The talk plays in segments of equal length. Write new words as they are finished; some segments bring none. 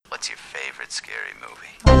What's your favorite scary movie?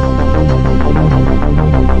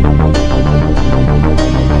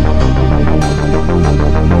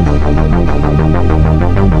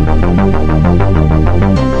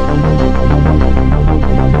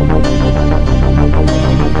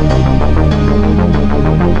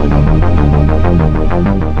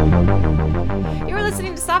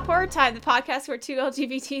 Time, the podcast where two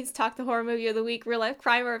LGBTs talk the horror movie of the week, real life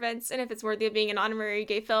crime or events, and if it's worthy of being an honorary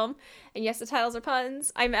gay film. And yes, the titles are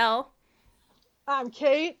puns. I'm Elle. I'm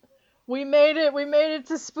Kate. We made it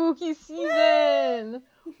to spooky season.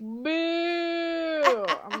 Boo!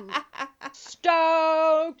 I'm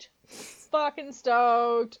stoked. Fucking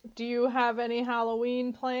stoked. Do you have any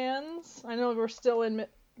Halloween plans? I know we're still in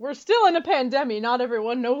a pandemic. Not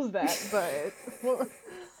everyone knows that, but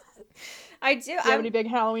I do. Do you have any big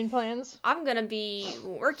Halloween plans? I'm gonna be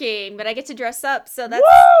working, but I get to dress up, so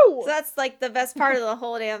that's like the best part of the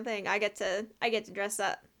whole damn thing. I get to dress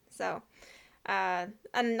up. So, and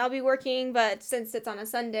I'll be working, but since it's on a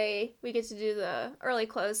Sunday, we get to do the early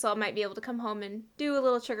close, so I might be able to come home and do a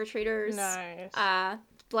little trick-or-treaters. Nice.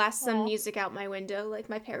 Blast some music out my window like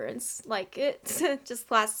my parents like it. Just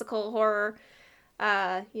classical horror,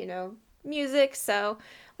 music. So,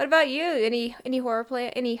 what about you? Any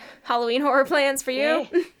Halloween horror plans for you?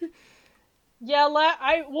 Yeah,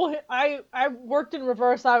 I worked in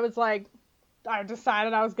reverse. I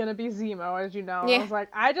decided I was gonna be Zemo, as you know. Yeah. I was like,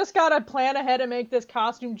 I just gotta plan ahead and make this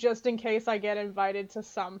costume just in case I get invited to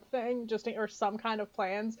something, or some kind of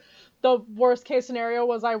plans. The worst case scenario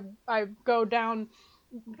was I go down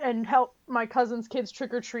and help my cousin's kids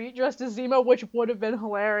trick or treat dressed as Zemo, which would have been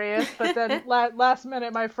hilarious. But then last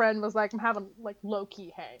minute, my friend was like, "I'm having like low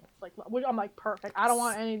key hang." I'm like, perfect. I don't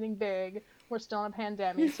want anything big. We're still in a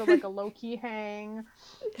pandemic, so like a low key hang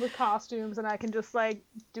with costumes, and I can just like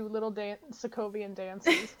do little Sokovian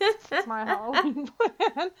dances. That's my Halloween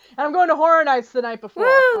plan. And I'm going to Horror Nights the night before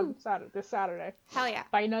on this Saturday. Hell yeah!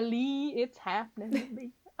 Finally, it's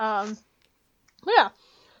happening. Yeah.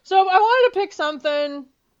 So I wanted to pick something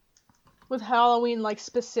with Halloween, like,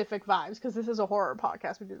 specific vibes, because this is a horror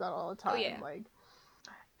podcast. We do that all the time. Oh, yeah.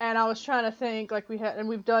 And I was trying to think, like,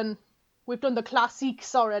 we've done the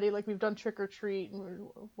classiques already, like, we've done Trick or Treat, and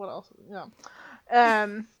what else? Yeah.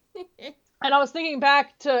 And I was thinking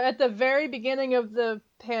back to, at the very beginning of the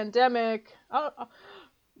pandemic,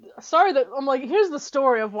 sorry that, I'm like, here's the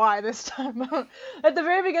story of why this time. At the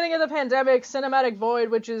very beginning of the pandemic, Cinematic Void,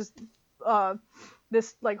 which is,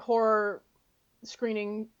 this like horror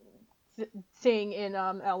screening thing in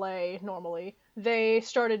LA normally, they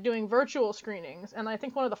started doing virtual screenings, and I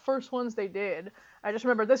think one of the first ones they did, I just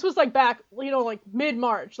remember this was like back, like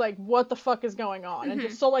mid-March, like what the fuck is going on? Mm-hmm. And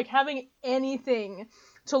just so like having anything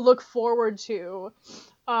to look forward to,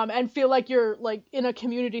 and feel like you're like in a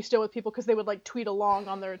community still with people, because they would like tweet along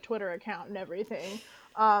on their Twitter account and everything.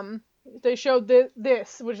 They showed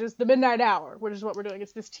this, which is The Midnight Hour, which is what we're doing.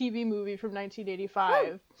 It's this TV movie from 1985.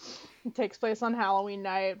 Woo! It takes place on Halloween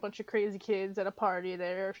night. A bunch of crazy kids at a party.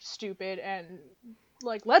 They're stupid and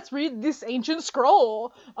like, let's read this ancient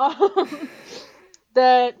scroll.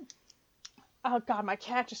 That. Oh god, my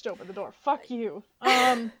cat just opened the door. Fuck you.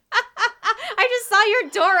 I just saw your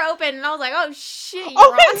door open and I was like, oh shit. Is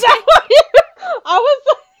that what you? I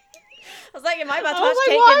was like, am I about to watch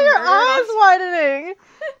Cake why and are your eyes widening?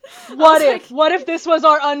 What if this was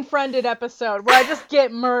our Unfriended episode where I just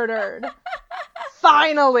get murdered?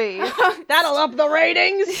 Finally! That'll up the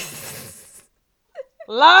ratings!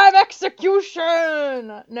 Live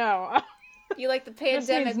execution! No. You like the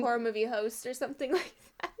pandemic horror movie host or something like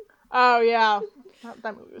that? Oh, yeah.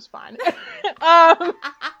 That movie was fine.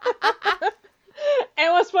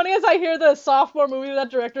 And what's funny is I hear the sophomore movie of that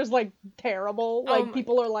director's like terrible. Like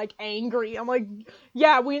people are like angry. I'm like,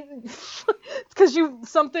 yeah, it's because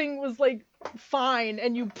something was like fine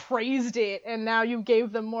and you praised it and now you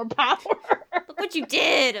gave them more power. Look what you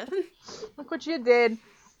did. Look what you did.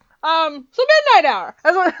 So Midnight Hour.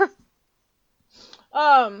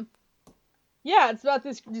 Yeah, it's about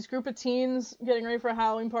this group of teens getting ready for a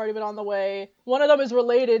Halloween party, but on the way. One of them is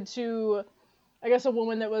related to, I guess, a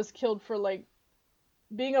woman that was killed for like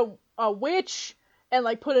being a witch and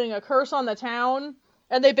like putting a curse on the town,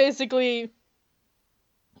 and they basically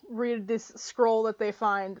read this scroll that they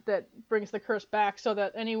find that brings the curse back, so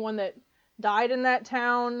that anyone that died in that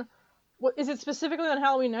town, is it specifically on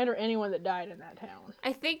Halloween night or anyone that died in that town?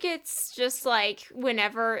 I think it's just like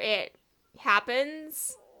whenever it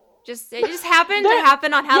happens. It just happened to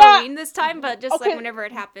happen on Halloween this time, but just like whenever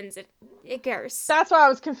it happens, it cares. That's why I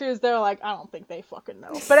was confused. They're like, I don't think they fucking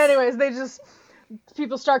know. But anyways,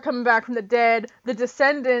 people start coming back from the dead. The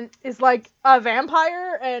descendant is like a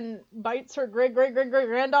vampire and bites her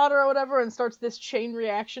great-great-great-great-granddaughter or whatever and starts this chain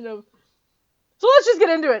reaction of... So let's just get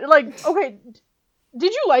into it. Like, okay,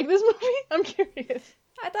 did you like this movie? I'm curious.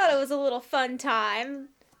 I thought it was a little fun time.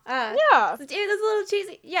 Yeah. It was a little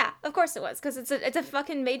cheesy. Yeah, of course it was, because it's a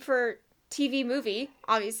fucking made-for-TV movie,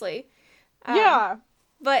 obviously. Yeah.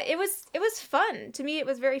 But it was fun. To me, it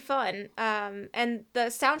was very fun. And the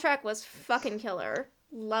soundtrack was fucking killer.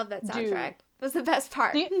 Love that soundtrack. Dude. It was the best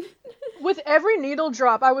part. With every needle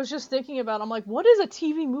drop, I was just thinking about, I'm like, what is a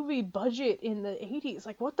TV movie budget in the 80s?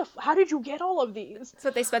 Like, how did you get all of these? That's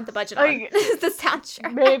what they spent the budget on. The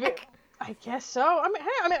soundtrack. Maybe. I guess so. I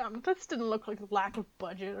mean, this didn't look like a lack of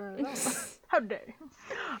budget or anything. How dare you.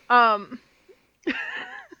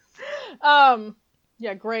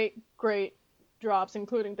 Yeah, great drops,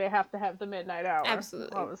 including they have to have the midnight hour.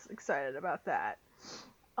 Absolutely. I was excited about that.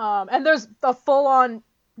 And there's a full-on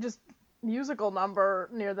just musical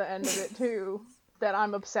number near the end of it too that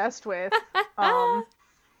I'm obsessed with. And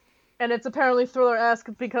it's apparently Thriller-esque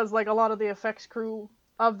because like a lot of the effects crew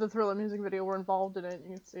of the Thriller music video were involved in it. You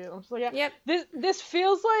can see it. I'm just like, yeah. Yep. This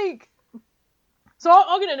feels like... So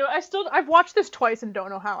I'll get into it. I've watched this twice and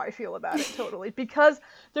don't know how I feel about it totally because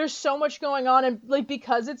there's so much going on and like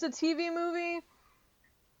because it's a TV movie.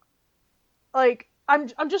 Like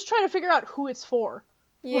I'm just trying to figure out who it's for.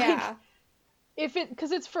 Yeah. Like, if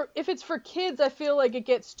it's for kids, I feel like it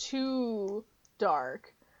gets too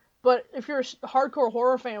dark. But if you're a hardcore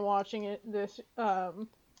horror fan watching it, there's not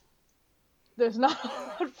a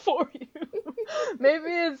lot for you. Maybe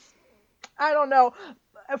it's, I don't know.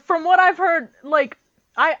 From what I've heard, like,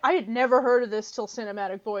 I had never heard of this till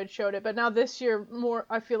Cinematic Void showed it, but now this year,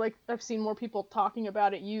 I feel like I've seen more people talking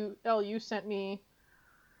about it. You sent me,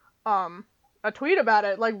 a tweet about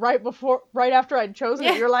it, like, right after I'd chosen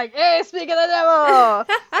it. You're like, hey, speak of the devil!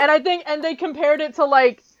 and they compared it to,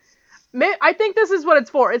 like, I think this is what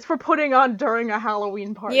it's for. It's for putting on during a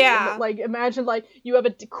Halloween party. Yeah. And, like, imagine, like, you have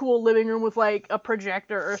a cool living room with, like, a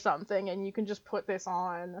projector or something, and you can just put this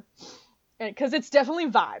on. Because it's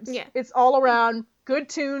definitely vibes. Yeah. It's all around good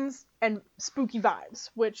tunes and spooky vibes,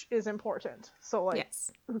 which is important. So, like,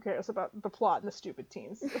 yes. Who cares about the plot and the stupid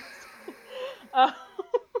teens? I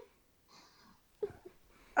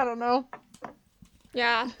don't know.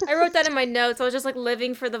 Yeah, I wrote that in my notes. I was just, like,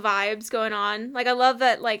 living for the vibes going on. Like, I love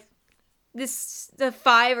that, like, the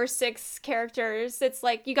 5 or 6 characters. It's,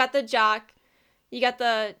 like, you got the jock, you got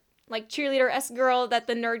the, like, cheerleader-esque girl that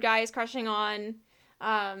the nerd guy is crushing on,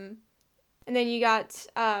 and then you got,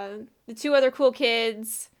 the 2 other cool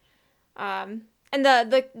kids, and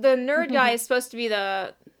the nerd guy is supposed to be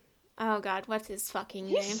the... Oh god, what's his fucking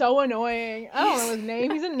name? He's so annoying. I don't know his name.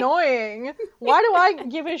 He's annoying. Why do I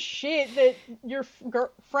give a shit that your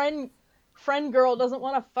friend girl doesn't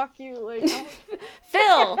want to fuck you? Like,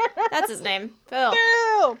 Phil! That's his name. Phil.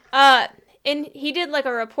 Phil! And he did, like,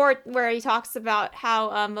 a report where he talks about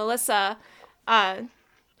how, Melissa, her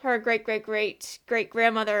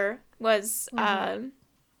great-great-great-great-grandmother was,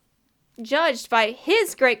 judged by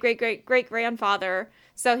his great-great-great-great-grandfather.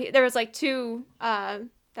 So there was, like, 2,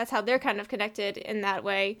 that's how they're kind of connected in that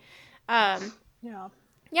way. Yeah.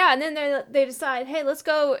 Yeah, and then they decide, hey, let's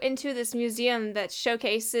go into this museum that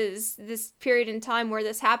showcases this period in time where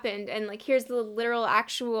this happened, and, like, here's the literal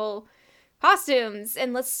actual costumes,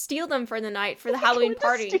 and let's steal them for the night for the Halloween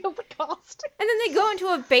party. Steal the costume. And then they go into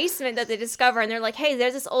a basement that they discover, and they're like, hey,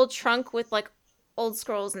 there's this old trunk with, like, old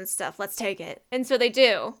scrolls and stuff. Let's take it. And so they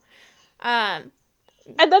do.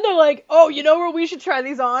 And then they're like, oh, you know where we should try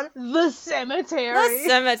these on? The cemetery. The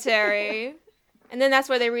cemetery. And then that's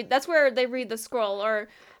where they read the scroll. Or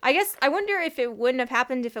I guess, I wonder if it wouldn't have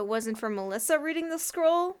happened if it wasn't for Melissa reading the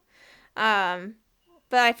scroll. But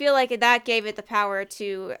I feel like that gave it the power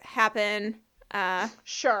to happen.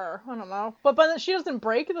 Sure. I don't know. But she doesn't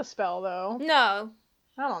break the spell, though. No.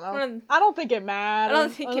 I don't know. I don't think it matters. I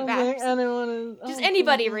don't think it matters. Anyone is... Just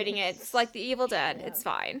anybody reading it. It's like the Evil Dead. Yeah. It's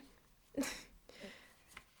fine.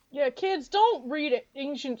 Yeah, kids, don't read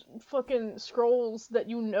ancient fucking scrolls that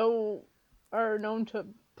you know are known to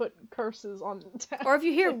put curses on them. Or if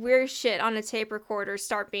you hear weird shit on a tape recorder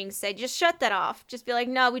start being said, just shut that off. Just be like,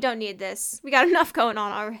 no, we don't need this. We got enough going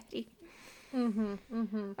on already.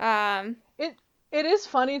 It is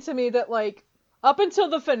funny to me that, like, up until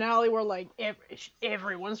the finale where, like,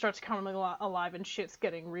 everyone starts coming alive and shit's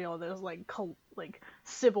getting real, there's, like,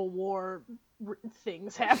 Civil War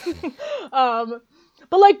things happening.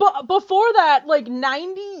 But, like, before that, like,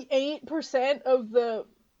 98% of the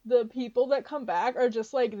people that come back are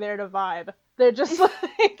just, like, there to vibe. They're just,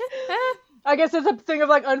 like... I guess it's a thing of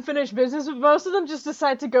like unfinished business, but most of them just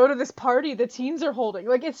decide to go to this party the teens are holding.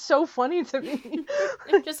 Like, it's so funny to me.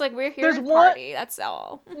 Just like, we're here to party, that's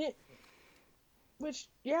all. Which,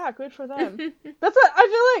 yeah, good for them.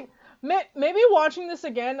 I feel like maybe watching this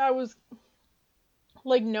again, I was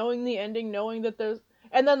like knowing the ending, knowing that there's,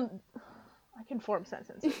 and then I can form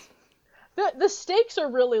sentences. The stakes are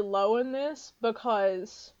really low in this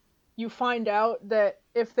because you find out that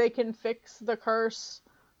if they can fix the curse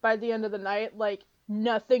by the end of the night, like,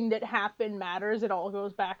 nothing that happened matters. It all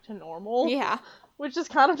goes back to normal. Yeah. Which is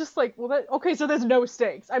kind of just like, well, okay, so there's no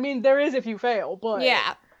stakes. I mean, there is if you fail, but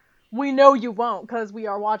yeah, we know you won't because we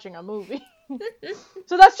are watching a movie.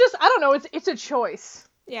 So that's just, I don't know, it's a choice.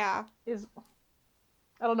 Yeah.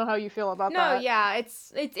 I don't know how you feel about that. No, yeah,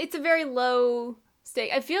 it's a very low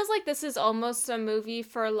stake. It feels like this is almost a movie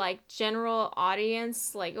for, like, general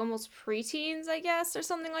audience, like, almost preteens, I guess, or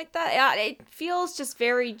something like that. Yeah, it feels just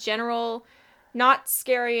very general, not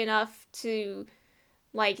scary enough to,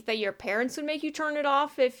 like, that your parents would make you turn it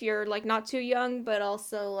off if you're, like, not too young, but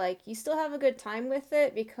also, like, you still have a good time with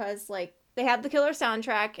it because, like, they have the killer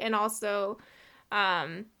soundtrack, and also,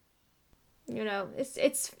 you know,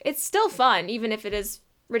 it's still fun, even if it is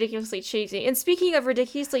ridiculously cheesy. And speaking of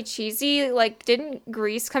ridiculously cheesy, like, didn't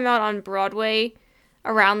Grease come out on Broadway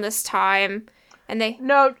around this time? And they...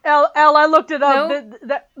 No, I looked it up.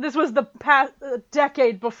 No? This was the past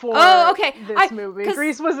decade before okay. this movie.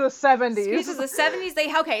 Grease was the 70s. Grease was the 70s.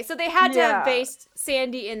 Okay, so they had to have based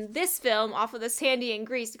Sandy in this film off of the Sandy in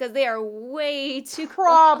Grease because they are way too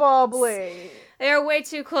Probably. close. They are way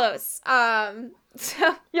too close.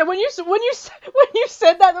 So yeah, when you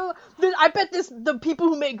said that, I bet the people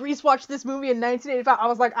who made Grease watched this movie in 1985. I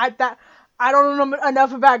was like, I don't know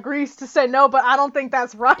enough about Grease to say no, but I don't think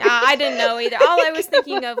that's right. I didn't know either. All I was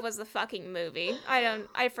thinking of was the fucking movie.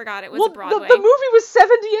 I forgot it was Broadway. The movie was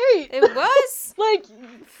 78. It was? Like,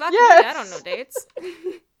 fuck yes. Me, I don't know dates.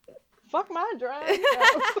 Fuck my drive.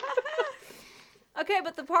 Okay,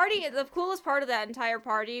 but the coolest part of that entire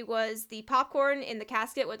party was the popcorn in the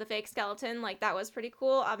casket with the fake skeleton. Like, that was pretty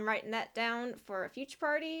cool. I'm writing that down for a future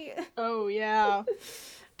party. Oh, yeah.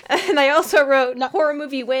 And I also wrote, horror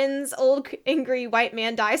movie wins, old angry white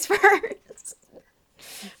man dies first.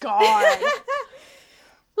 God.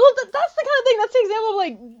 Well, that's the kind of thing, that's the example of,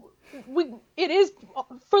 like, it is,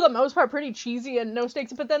 for the most part, pretty cheesy and no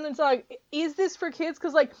stakes, but then it's like, is this for kids?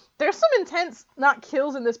 Because, like, there's some intense, not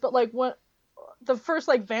kills in this, but, like, the first,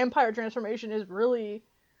 like, vampire transformation is really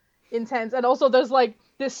intense, and also there's, like,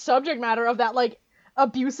 this subject matter of that, like,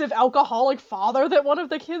 abusive alcoholic father that one of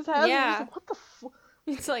the kids has. Yeah. Like, what the fuck?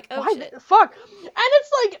 It's like, oh, why shit. Fuck. And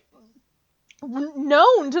it's, like,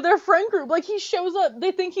 known to their friend group. Like, he shows up,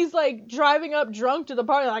 they think he's, like, driving up drunk to the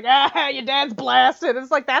party, like, your dad's blasted.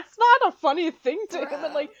 It's like, that's not a funny thing to him.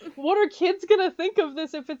 And, like, what are kids gonna think of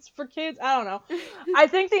this if it's for kids? I don't know. I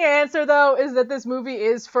think the answer, though, is that this movie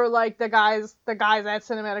is for, like, the guys at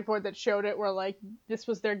Cinematic Board that showed it, where, like, this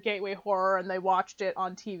was their gateway horror, and they watched it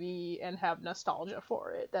on TV and have nostalgia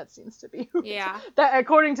for it. That seems to be yeah. That,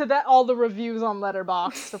 according to that, all the reviews on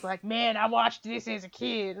Letterboxd, it's like, man, I watched this as a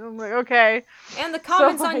kid. And I'm like, okay. And the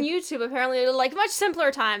comments on YouTube apparently are like, much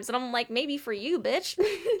simpler times. And I'm like, maybe for you, bitch.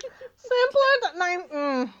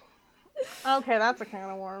 Simpler? Okay, that's a can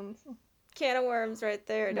of worms. Can of worms right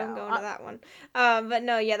there. Don't go into that one. But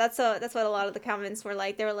no, yeah, that's what a lot of the comments were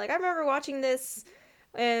like. They were like, I remember watching this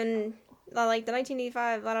in, like, the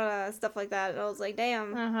 1985, blah, blah, blah, stuff like that. And I was like,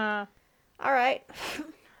 damn. Uh-huh. All right.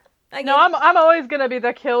 No, I'm always gonna be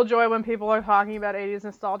the killjoy when people are talking about 80s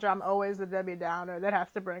nostalgia. I'm always the Debbie Downer that has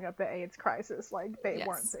to bring up the AIDS crisis. Like, they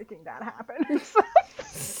weren't thinking that happened.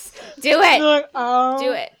 Do it! Like,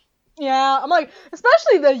 do it. Yeah, I'm like,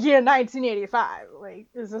 especially the year 1985, like,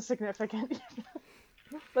 is a significant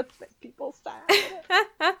let's make people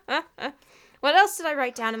sad. What else did I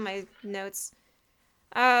write down in my notes?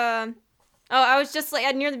 I was just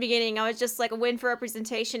like, near the beginning, I was just like, a win for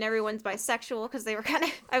representation, everyone's bisexual, because they were kind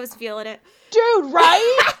of, I was feeling it. Dude,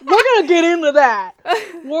 right? We're gonna get into that.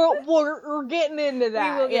 We're getting into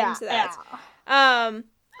that. We will get into that. Yeah.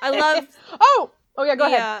 I love... Oh, yeah, go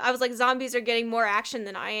ahead. Yeah, I was like, zombies are getting more action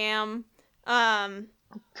than I am.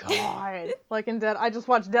 God. Like in Dead, I just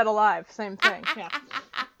watched Dead Alive, same thing, yeah.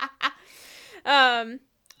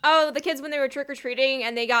 Oh, the kids when they were trick-or-treating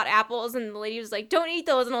and they got apples and the lady was like, don't eat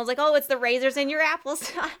those. And I was like, oh, it's the razors in your apples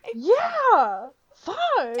time. Yeah. Fuck.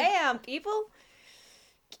 Damn, people.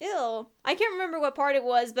 Kill. I can't remember what part it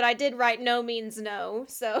was, but I did write no means no.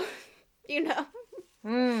 So, you know.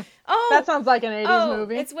 Oh. That sounds like an 80s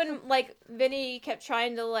movie. It's when, like, Vinny kept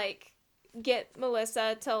trying to, like, get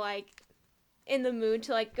Melissa to, like, in the mood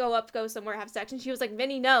to like go somewhere, have sex, and she was like,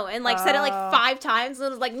 Vinny, no, and like said it like 5 times, and it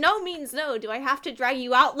was like, no means no. Do I have to drag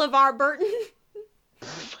you out, LeVar Burton?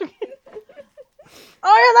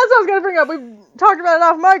 Oh yeah, that's what I was gonna bring up. We talked about it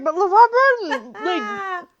off mic, but LeVar Burton,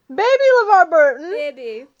 like baby LeVar Burton,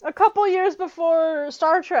 Baby. a couple years before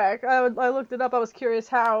Star Trek. I looked it up. I was curious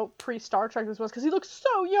how pre-Star Trek this was because he looks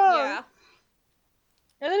so young. Yeah.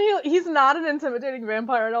 And then he's not an intimidating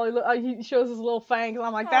vampire at all. He shows his little fangs.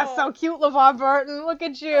 I'm like, that's so cute, LeVar Burton. Look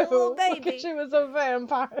at you. Oh, baby. Look at you as a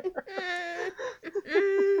vampire.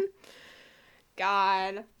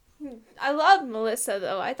 God. I love Melissa,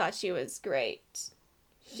 though. I thought she was great.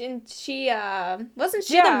 She wasn't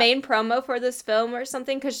she the main promo for this film or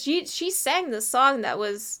something? Because she sang the song that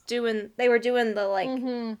they were doing the, like,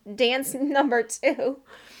 dance number too.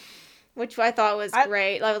 Which I thought was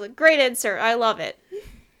great. That was a great insert. I love it.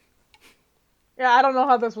 Yeah, I don't know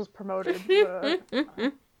how this was promoted. But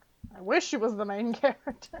I wish she was the main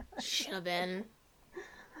character. Should have been.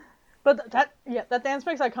 But that dance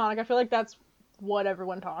break's iconic. I feel like that's what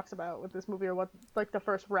everyone talks about with this movie, or what like the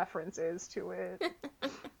first reference is to it.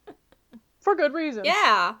 For good reason.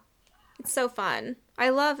 Yeah. It's so fun. I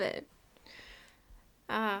love it.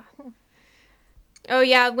 Oh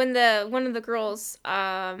yeah, when one of the girls,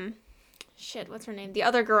 what's her name? The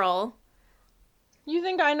other girl. You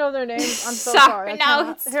think I know their names? I'm so sorry.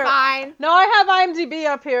 No, it's fine. No, I have IMDb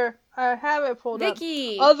up here. I have it pulled up.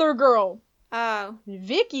 Vicky. Other girl. Oh.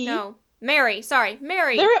 Vicky? No. Mary. Sorry.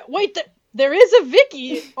 Mary. There is a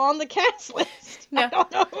Vicky on the cast list. No. I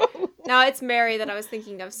don't know. No, it's Mary that I was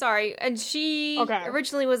thinking of. Sorry. And she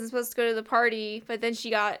originally wasn't supposed to go to the party, but then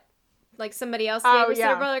she got, like, somebody else to babysit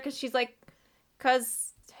her brother, because she's like, because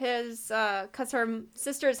her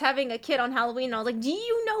sister is having a kid on Halloween. And I was like, do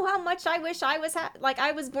you know how much I wish I was,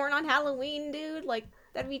 I was born on Halloween, dude? Like,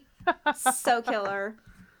 that'd be so killer.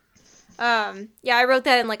 Yeah, I wrote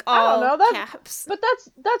that in, like, all caps. But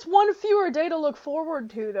that's one fewer day to look forward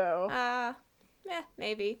to, though.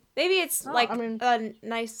 Maybe. Maybe it's, a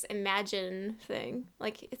nice imagine thing.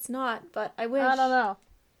 Like, it's not, but I wish. I don't know.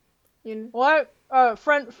 What?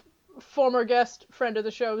 Former guest friend of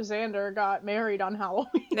the show, Xander, got married on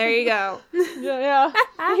Halloween. There you go. Yeah.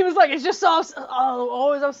 He was like, it's just I'll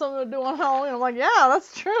always have something to do on Halloween. I'm like, yeah,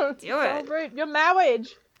 that's true. Do it. Celebrate your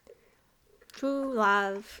marriage. True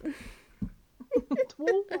love.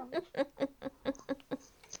 True love.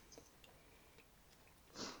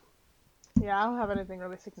 Yeah, I don't have anything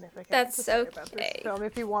really significant to say about this film.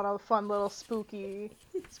 If you want a fun little spooky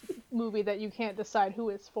movie that you can't decide who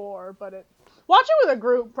it's for, but watch it with a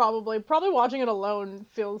group, probably. Probably watching it alone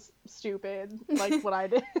feels stupid, like what I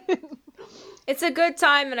did. It's a good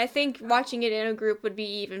time, and I think watching it in a group would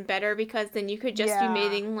be even better, because then you could just be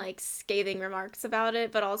making, like, scathing remarks about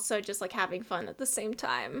it, but also just, like, having fun at the same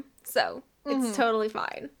time. So, it's totally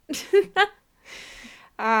fine.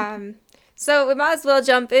 So we might as well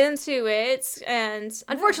jump into it, and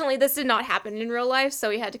unfortunately this did not happen in real life, so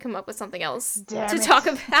we had to come up with something else to talk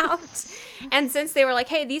about. And since they were like,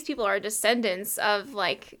 hey, these people are descendants of,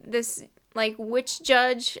 like, this, like, witch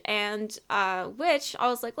judge and witch, I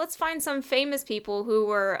was like, let's find some famous people who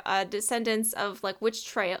were descendants of, like, witch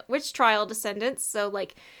trial descendants, so,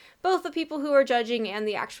 like, both the people who are judging and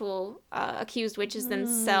the actual accused witches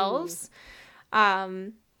themselves.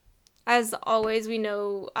 As always, we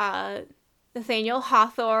know Nathaniel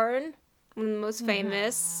Hawthorne, one of the most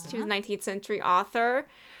famous. He was a 19th century author.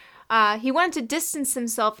 He wanted to distance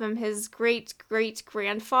himself from his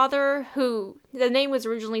great-great-grandfather, who the name was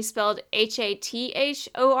originally spelled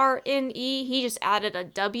Hathorne. He just added a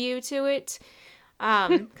W to it,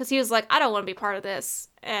 because he was like, I don't want to be part of this.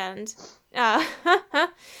 And,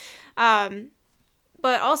 but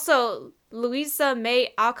also, Louisa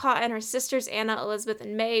May Alcott and her sisters Anna, Elizabeth,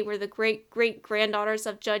 and May were the great-great-granddaughters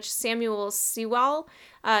of Judge Samuel Sewall.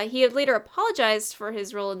 He had later apologized for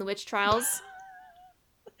his role in the witch trials.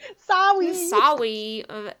 Sorry.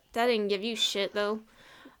 That didn't give you shit, though.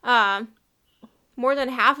 More than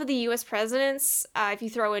half of the U.S. presidents, if you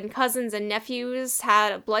throw in cousins and nephews,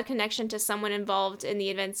 had a blood connection to someone involved in the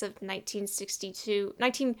events of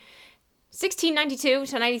 1692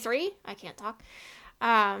 to 93. I can't talk.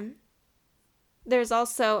 There's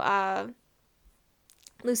also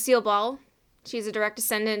Lucille Ball. She's a direct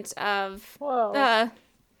descendant of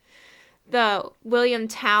the William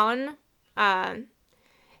Towne,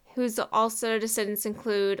 whose also descendants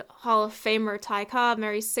include Hall of Famer Ty Cobb.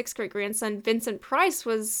 Mary's sixth great-grandson, Vincent Price,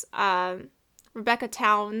 was Rebecca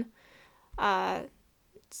Towne,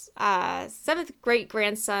 seventh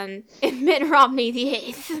great-grandson, Mitt Romney the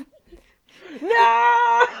eighth.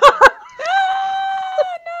 No!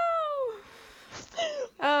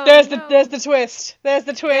 Oh, There's no. the twist. There's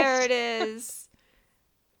the twist. There it is.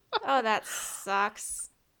 Oh, that sucks.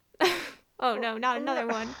 Oh no, not another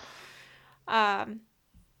one. Oh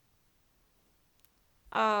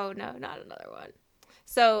no, not another one.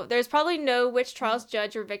 So there's probably no witch trials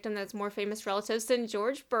judge or victim that's more famous relatives than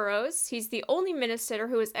George Burroughs. He's the only minister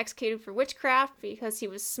who was executed for witchcraft because he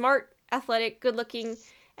was smart, athletic, good-looking,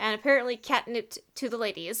 and apparently catnipped to the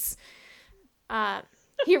ladies.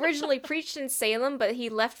 He originally preached in Salem, but he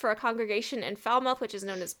left for a congregation in Falmouth, which is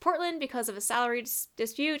known as Portland, because of a salary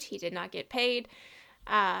dispute. He did not get paid.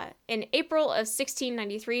 In April of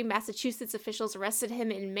 1693, Massachusetts officials arrested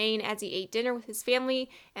him in Maine as he ate dinner with his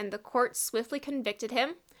family, and the court swiftly convicted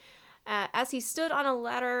him. As he stood on a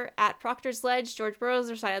ladder at Proctor's Ledge, George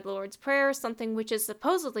Burroughs recited the Lord's Prayer, something witches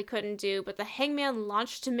supposedly couldn't do, but the hangman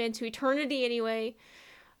launched him into eternity anyway.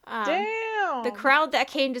 Damn! The crowd that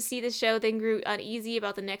came to see the show then grew uneasy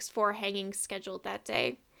about the next 4 hangings scheduled that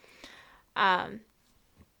day. Cotton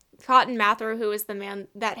Mather, who was the man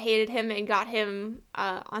that hated him and got him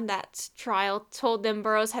on that trial, told them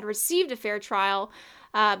Burroughs had received a fair trial.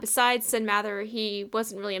 Besides, said Mather, he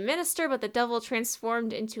wasn't really a minister, but the devil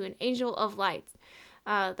transformed into an angel of light.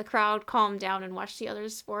 The crowd calmed down and watched the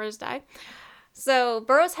others 4 die. So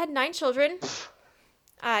Burroughs had 9 children.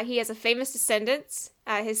 He has a famous descendant.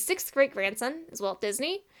 His 6th great-grandson is Walt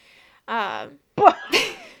Disney.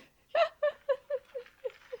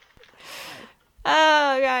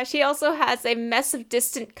 Oh gosh, he also has a mess of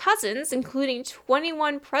distant cousins, including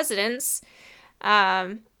 21 presidents.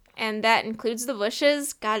 And that includes the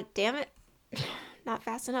Bushes. God damn it. Not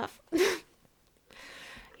fast enough.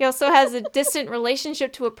 He also has a distant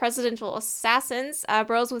relationship to a presidential assassin.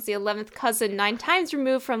 Burroughs was the 11th cousin, 9 times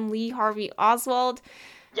removed from Lee Harvey Oswald.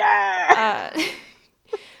 Yeah!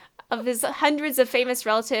 Of his hundreds of famous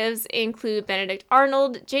relatives include Benedict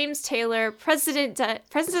Arnold, James Taylor,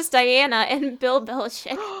 Princess Diana, and Bill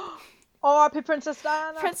Belichick. R.I.P. Princess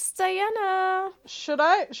Diana. Princess Diana. Should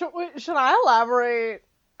I elaborate?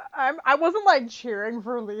 I wasn't like cheering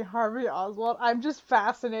for Lee Harvey Oswald. I'm just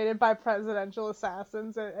fascinated by presidential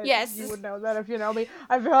assassins. And Yes. You would know that if you know me.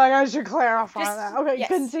 I feel like I should clarify that. Okay, yes.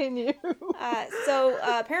 Continue. So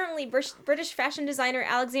apparently British fashion designer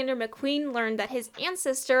Alexander McQueen learned that his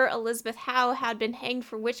ancestor Elizabeth Howe had been hanged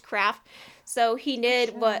for witchcraft. So he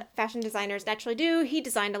did what fashion designers naturally do. He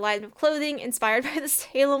designed a line of clothing inspired by the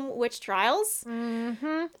Salem witch trials.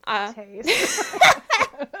 Mm-hmm. Taste.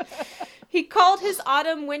 He called his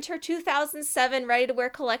autumn-winter 2007 ready-to-wear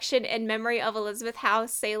collection in memory of Elizabeth Howe,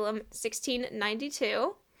 Salem,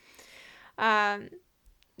 1692.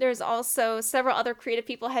 There's also several other creative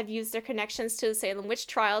people have used their connections to the Salem witch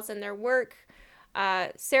trials in their work.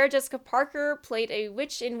 Sarah Jessica Parker played a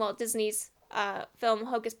witch in Walt Disney's film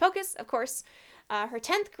Hocus Pocus, of course. Her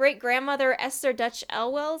 10th great-grandmother, Esther Dutch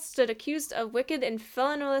Elwell, stood accused of wicked and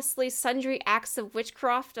feloniously sundry acts of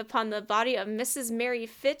witchcraft upon the body of Mrs. Mary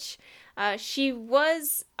Fitch. She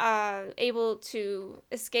was able to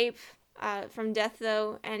escape from death,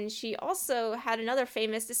 though, and she also had another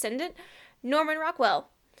famous descendant, Norman Rockwell.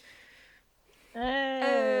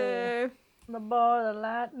 Hey, the boy, the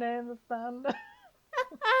lightning, the thunder.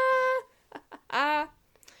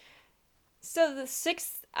 So the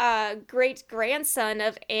 6th great-grandson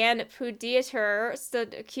of Anne Pudieter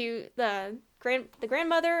stood accused. The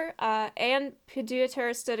grandmother, Anne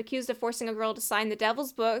Pudieter, stood accused of forcing a girl to sign the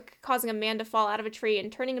Devil's Book, causing a man to fall out of a tree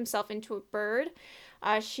and turning himself into a bird.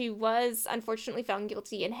 She was unfortunately found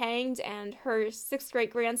guilty and hanged, and her 6th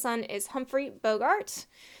great-grandson is Humphrey Bogart.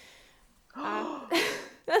 I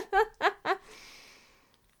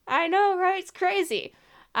know, right? It's crazy.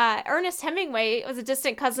 Ernest Hemingway was a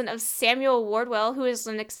distant cousin of Samuel Wardwell, who is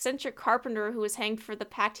an eccentric carpenter who was hanged for the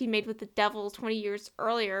pact he made with the devil 20 years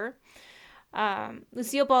earlier.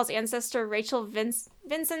 Lucille Ball's ancestor, Rachel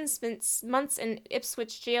Vinson, spent months in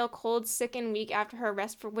Ipswich jail, cold, sick, and weak after her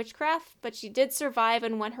arrest for witchcraft, but she did survive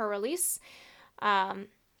and won her release.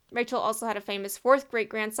 Rachel also had a famous 4th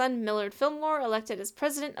great-grandson, Millard Fillmore, elected as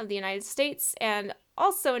President of the United States, and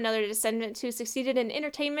also another descendant who succeeded in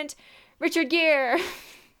entertainment, Richard Gere.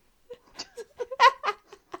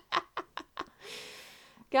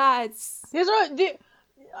 God. These are.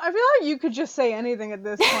 I feel like you could just say anything at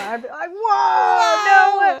this point. I'd be like, whoa,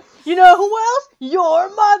 no way. You know who else? Your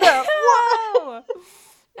mother. Whoa.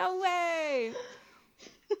 No way.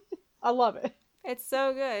 I love it. It's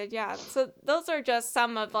so good, yeah. So those are just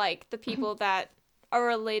some of, like, the people that are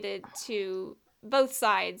related to both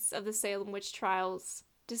sides of the Salem witch trials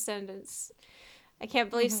descendants. I can't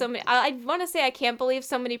believe so many. I want to say I can't believe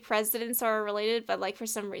so many presidents are related, but, like, for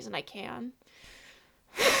some reason I can.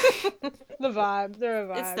 The vibe. There are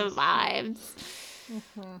vibes. It's the vibes.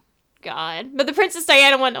 God. But the Princess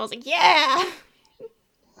Diana one, I was like, yeah!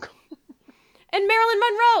 And Marilyn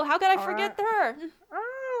Monroe! How could I forget her?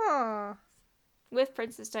 Ah. With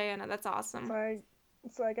Princess Diana, that's awesome.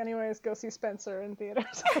 It's like, anyways, go see Spencer in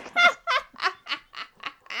theaters.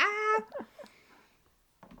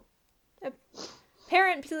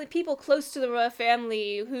 People close to the royal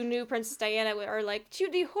family who knew Princess Diana are like,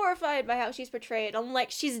 she'd be horrified by how she's portrayed. I'm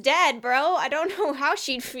like, she's dead, bro. I don't know how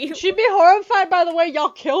she'd feel. She'd be horrified by the way y'all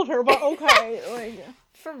killed her, but okay. Like,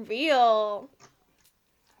 for real.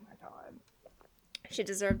 oh my god. She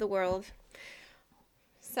deserved the world.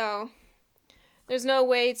 So, there's no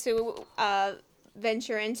way to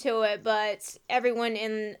venture into it, but everyone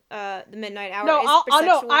in the Midnight Hour is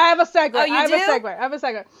bisexual. I have a segue. Oh, you I do? have a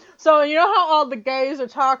segue. So, you know how all the gays are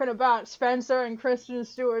talking about Spencer and Kristen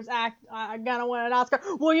Stewart's act gonna win an Oscar?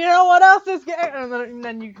 Well, you know what else is gay? And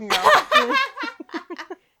then you can go.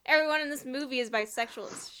 Everyone in this movie is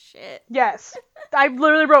bisexual as shit. Yes. I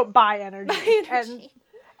literally wrote bi energy. Bi-energy.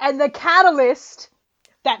 And the catalyst,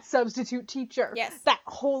 that substitute teacher. Yes. That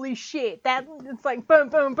holy shit. That, it's like boom,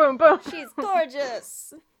 boom, boom, boom. She's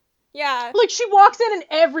gorgeous. Yeah. Like, she walks in and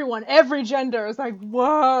every gender is like,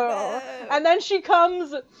 whoa. And then she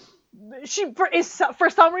comes, for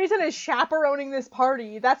some reason is chaperoning this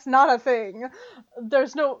party. That's not a thing.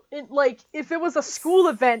 There's no, if it was a school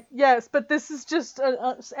event, yes, but this is just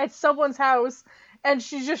at someone's house, and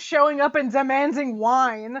she's just showing up and demanding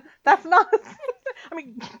wine. That's not a thing. I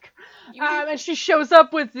mean, and she shows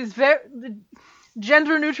up with this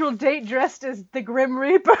gender-neutral date dressed as the Grim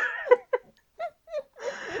Reaper.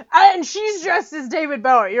 And she's dressed as David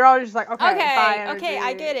Bowie. You're all just like, okay,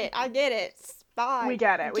 I get it. Bye. We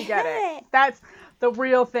get it. That's the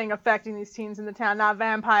real thing affecting these teens in the town. Not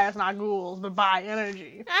vampires, not ghouls, but bi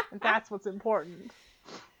energy. And that's what's important.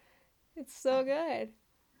 It's so good.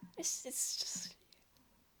 It's just...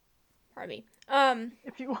 Pardon me.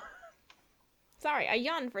 If you... Sorry, I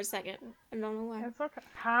yawned for a second. I don't know why. It's okay.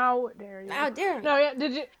 How dare you? How dare me? No, yeah,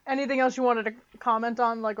 did you... Anything else you wanted to comment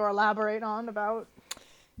on, or elaborate on about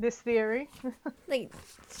this theory? Like...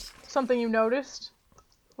 Something you noticed?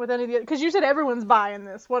 With any of the... Because you said everyone's bi in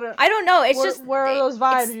this. I don't know. It's just... Where are those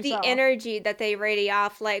vibes it's you the saw? energy that they radiate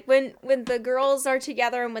off. Like, when the girls are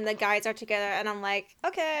together and when the guys are together, and I'm like,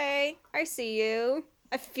 okay, I see you.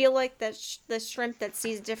 I feel like the shrimp that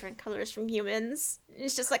sees different colors from humans.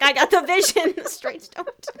 It's just like, I got the vision. The straights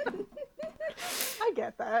don't. I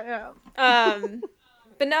get that, yeah.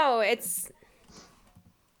 But no, it's...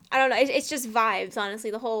 I don't know. It's just vibes,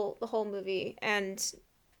 honestly, the whole movie. And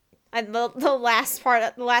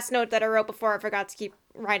the last note that I wrote before I forgot to keep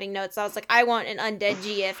writing notes, I was like, I want an undead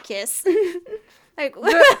GF kiss. Like,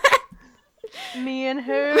 me and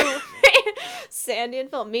who? Sandy and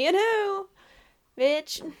Phil. Me and who?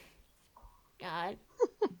 Bitch. God.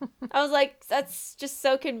 I was like, that's just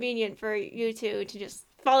so convenient for you two to just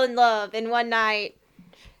fall in love in one night.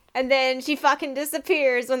 And then she fucking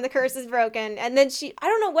disappears when the curse is broken. And then I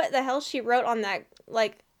don't know what the hell she wrote on that,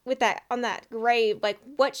 on that grave,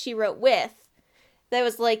 what she wrote with. That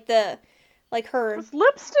was her... It was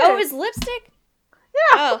lipstick. Oh, it was lipstick?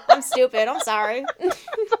 Yeah. Oh, I'm stupid. I'm sorry.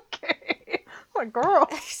 It's okay. My girl.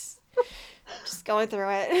 Just going through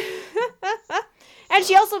it. And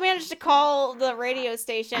she also managed to call the radio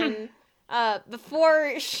station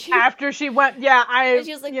before she... After she went, yeah, And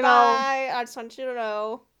she was like, bye, I just want you to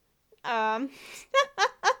know.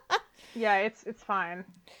 Yeah, it's fine.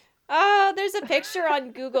 There's a picture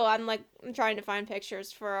on Google. I'm trying to find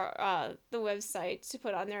pictures for the website to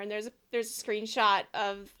put on there, and there's a screenshot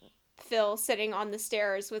of Phil sitting on the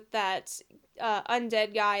stairs with that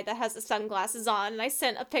undead guy that has the sunglasses on, and I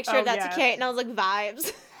sent a picture of that to Kate, and I was like,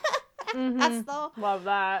 vibes. Mm-hmm. That's the Love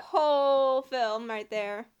that whole film right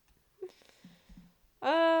there.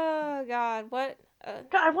 Oh God, what a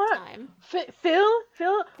God, I want time. Phil.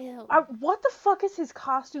 What the fuck is his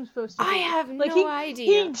costume supposed to be? I have no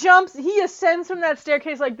idea. He ascends from that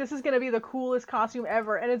staircase like this is gonna be the coolest costume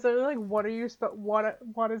ever, and it's like, what is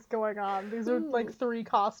going on? These are like 3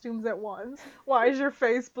 costumes at once. Why is your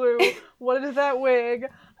face blue? What is that wig?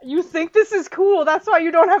 You think this is cool? That's why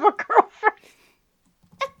you don't have a girlfriend.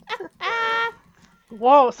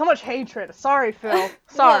 Whoa, so much hatred. Sorry, Phil.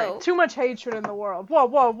 Sorry. Whoa. Too much hatred in the world.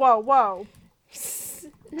 Whoa.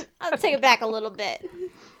 I'll take it back a little bit.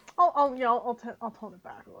 I'll tone it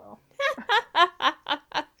back a little.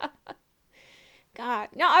 God.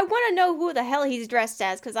 No, I want to know who the hell he's dressed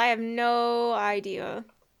as, because I have no idea.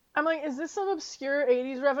 I'm like, is this some obscure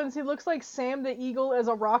 80s reference? He looks like Sam the Eagle as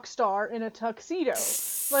a rock star in a tuxedo.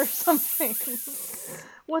 Or something.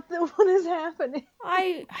 What is happening?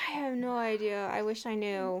 I have no idea. I wish I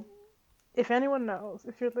knew. If anyone knows,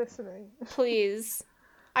 if you're listening. Please.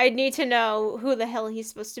 I need to know who the hell he's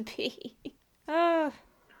supposed to be. Oh,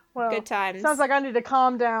 Well, good times. sounds like I need to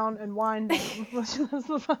calm down and wind down.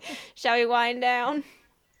 Shall we wind down?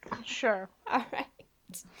 Sure. All right.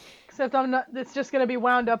 Except I'm not. It's just gonna be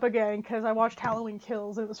wound up again because I watched Halloween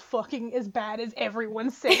Kills. It was fucking as bad as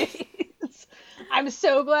everyone says. I'm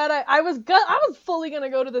so glad I was fully gonna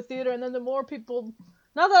go to the theater, and then the more people.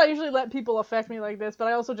 Not that I usually let people affect me like this, but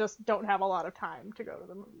I also just don't have a lot of time to go to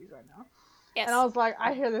the movies right now. Yes. And I was like,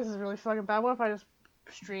 I hear this is really fucking bad. What if I just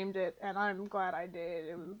streamed it? And I'm glad I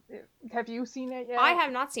did. Have you seen it yet? I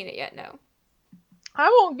have not seen it yet, no. I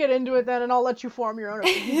won't get into it then, and I'll let you form your own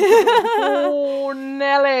opinion. Oh,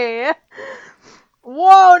 Nelly.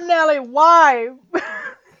 Whoa, Nelly, why?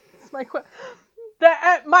 It's my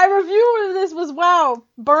my review of this was, wow,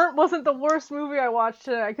 Burnt wasn't the worst movie I watched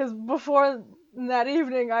today, because before that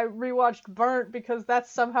evening I rewatched Burnt because that's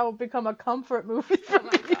somehow become a comfort movie for me.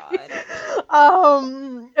 Oh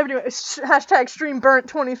my god. Anyway, hashtag stream Burnt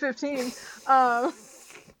 2015.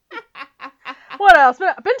 What else?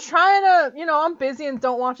 I've been trying to, I'm busy and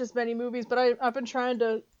don't watch as many movies, but I've been trying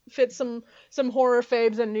to fit some horror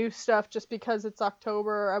faves and new stuff just because it's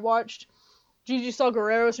October. I watched Gigi Saul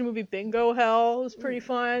Guerrero's movie Bingo Hell. It was pretty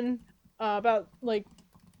fun. About, like,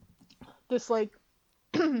 this, like,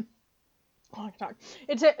 it's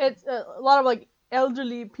a lot of, like,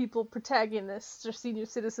 elderly people protagonists or senior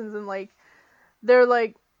citizens, and, like, they're,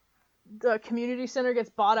 like, the community center gets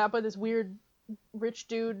bought out by this weird rich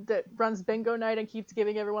dude that runs bingo night and keeps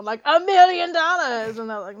giving everyone like $1 million, and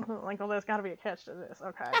they're like, well, there's gotta be a catch to this.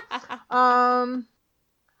 Okay.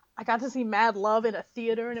 I got to see Mad Love in a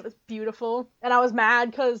theater, and it was beautiful, and I was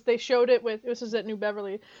mad because they showed it with, this was at New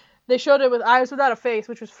Beverly, they showed it with Eyes Without a Face,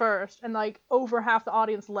 which was first, and like over half the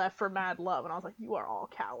audience left for Mad Love, and I was like, you are all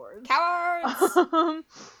cowards. Cowards! The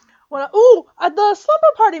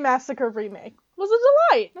Slumber Party Massacre remake was a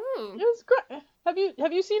delight. Ooh. It was great. Have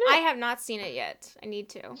you seen it? I have not seen it yet. I need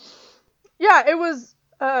to. Yeah, it was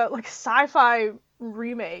like a sci-fi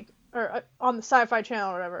remake, or on the Sci-Fi Channel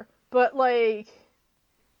or whatever. But like,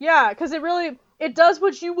 yeah, because it does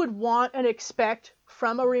what you would want and expect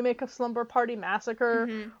from a remake of Slumber Party Massacre,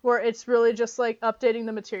 where it's really just like updating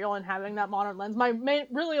the material and having that modern lens. My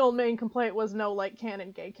main complaint was no like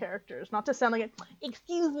canon gay characters. Not to sound like it,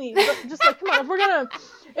 excuse me, but just like, come on,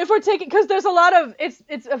 if we're taking, because there's a lot of,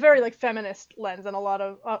 it's a very like feminist lens, and a lot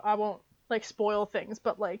of, I won't like spoil things,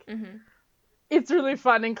 but like, it's really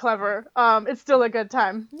fun and clever. It's still a good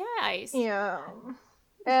time. Nice. Yeah.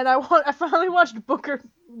 And I finally watched Butcher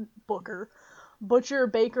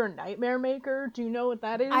Baker Nightmare Maker. Do you know what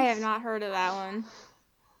that is? I have not heard of that one.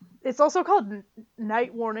 It's also called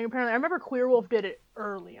Night Warning, apparently. I remember Queer Wolf did it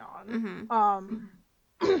early on.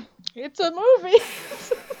 It's a movie.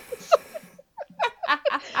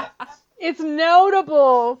 It's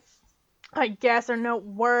notable, I guess, or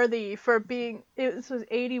noteworthy for being, this was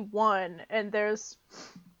 81, and there's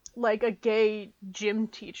like a gay gym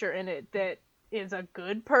teacher in it that is a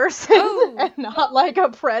good person and not like a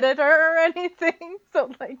predator or anything. So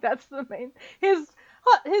like that's the main, his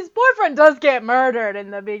boyfriend does get murdered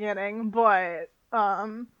in the beginning, but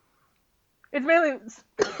it's mainly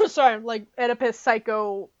sorry, like Oedipus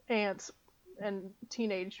psycho ants and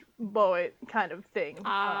teenage boy kind of thing.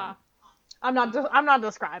 I'm not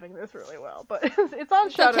describing this really well, but it's on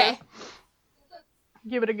Shudder. Okay.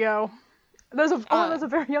 Give it a go. There's a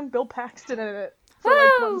very young Bill Paxton in it. For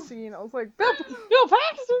like one scene, I was like, Bill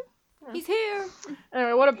Paxton! He's here!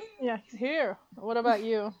 Anyway, he's here. What about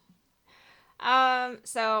you?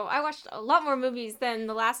 So I watched a lot more movies than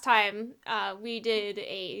the last time we did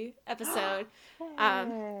a episode.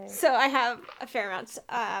 So I have a fair amount.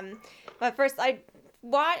 But first I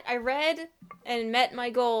read and met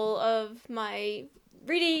my goal of my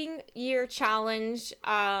reading year challenge.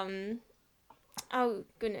 Oh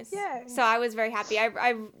goodness. Yay. So I was very happy.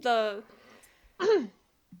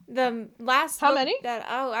 The last how many that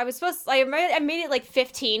I was supposed to, I made it like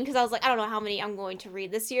 15 because I was like, I don't know how many I'm going to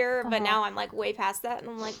read this year, but now I'm like way past that, and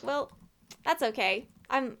I'm like, well, that's okay.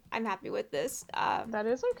 I'm happy with this. That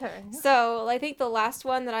is okay. So I think the last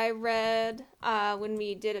one that I read when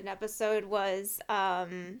we did an episode was All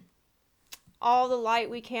the Light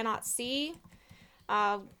We Cannot See,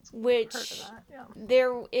 which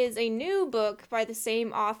there is a new book by the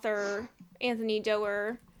same author, Anthony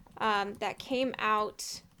Doerr, that came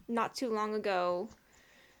out not too long ago,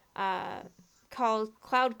 called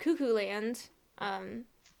Cloud Cuckoo Land.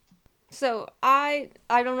 So I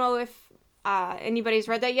don't know if anybody's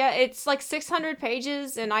read that yet. It's like 600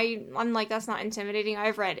 pages, and I'm like, that's not intimidating.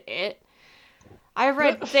 I've read it. I've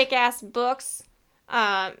read thick ass books.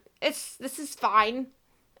 This is fine.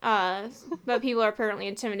 But people are apparently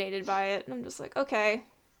intimidated by it. And I'm just like, okay,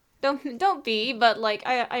 don't be. But like,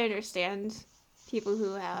 I understand people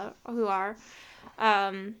who are.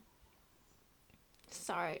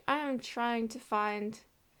 Sorry, I'm trying to find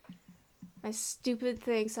my stupid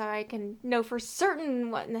thing so I can know for certain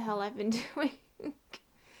what in the hell I've been doing.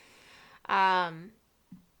 Come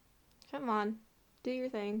on, do your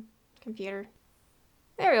thing, computer.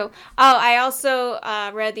 There we go. Oh, I also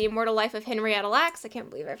read The Immortal Life of Henrietta Lacks. I can't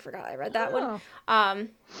believe I forgot I read that one.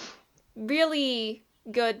 Really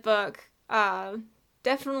good book.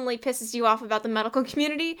 Definitely pisses you off about the medical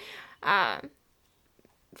community.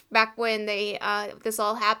 Back when this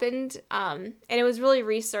all happened, and it was really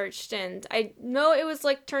researched, and I know it was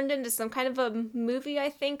like turned into some kind of a movie, I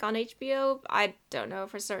think, on HBO. I don't know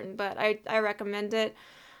for certain, but I recommend it.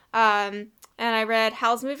 And I read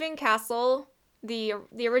Howl's Moving Castle, the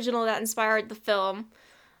original that inspired the film.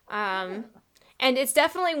 And it's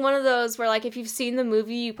definitely one of those where, like, if you've seen the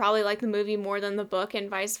movie, you probably like the movie more than the book, and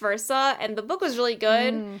vice versa. And the book was really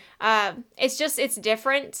good. It's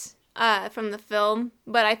different from the film,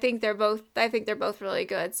 but I think they're both really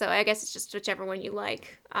good. So I guess it's just whichever one you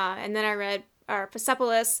like. And then I read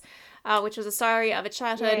Persepolis, which was a story of a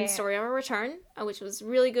childhood and story of a return, which was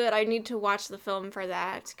really good. I need to watch the film for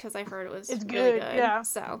that because I heard it's really good. Yeah.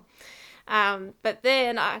 So, but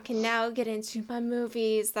then I can now get into my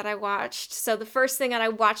movies that I watched. So the first thing that I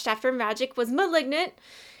watched after Magic was Malignant.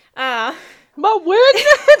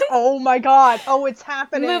 Malignant! Oh my god. Oh, it's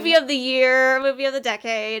happening. Movie of the year, movie of the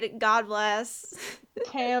decade. God bless.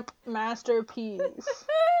 Camp masterpiece.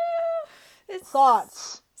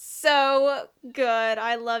 Thoughts? So good.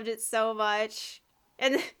 I loved it so much.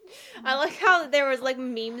 And I like how there was like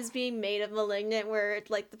memes being made of Malignant where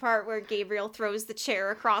like the part where Gabriel throws the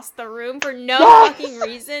chair across the room for no fucking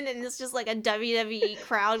reason, and it's just like a WWE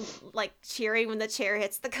crowd like cheering when the chair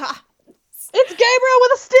hits the cop. It's Gabriel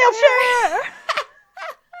with a steel chair!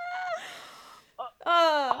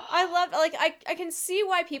 I love, like, I can see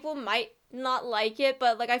why people might not like it,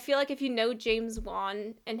 but, like, I feel like if you know James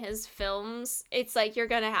Wan and his films, it's like you're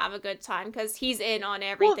gonna have a good time, because he's in on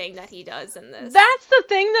everything that he does in this. That's the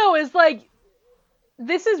thing, though, is, like,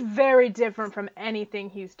 this is very different from anything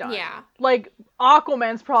he's done. Yeah. Like,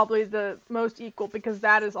 Aquaman's probably the most equal, because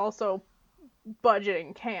that is also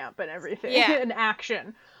budgeting camp and everything, and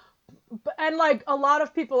action. And, like, a lot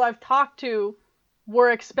of people I've talked to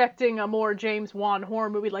were expecting a more James Wan horror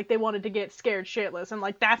movie. Like, they wanted to get scared shitless, and,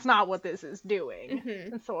 like, that's not what this is doing.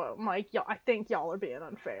 Mm-hmm. And so I'm like, I think y'all are being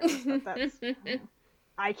unfair. But that's...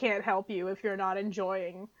 I can't help you if you're not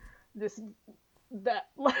enjoying this...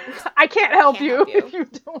 I can't help you if you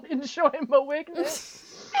don't enjoy Malignant.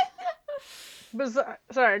 But,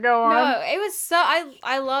 sorry, go on. No, it was so...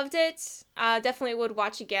 I loved it. Definitely would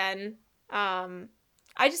watch again.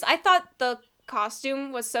 I thought the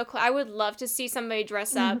costume was so cool. I would love to see somebody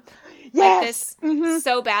dress up like this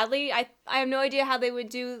so badly. I have no idea how they would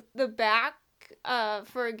do the back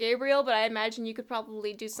for Gabriel, but I imagine you could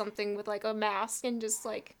probably do something with like a mask and just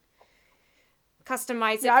like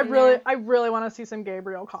customize it. Yeah, I really want to see some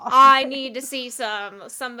Gabriel costumes. I need to see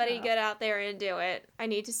somebody get out there and do it. I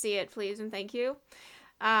need to see it, please and thank you.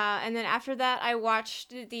 And then after that, I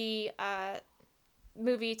watched the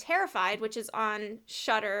movie Terrified, which is on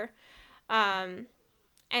Shudder, and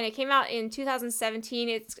it came out in 2017.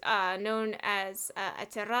 It's known as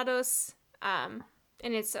Aterrados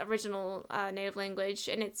in its original native language,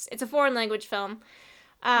 and it's a foreign language film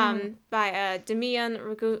by Damian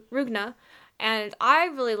Rugna, and I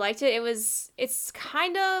really liked it. It's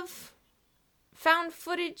kind of found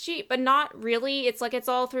footage-y, but not really. It's like it's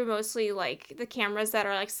all through mostly like the cameras that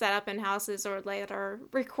are like set up in houses or that are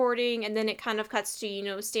recording, and then it kind of cuts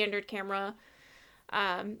to standard camera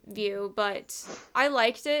view. But I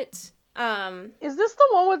liked it. Is this the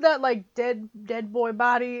one with that like dead boy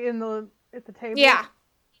body at the table? Yeah.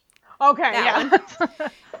 Okay.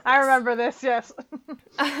 I remember this. Yes.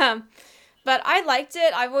 But I liked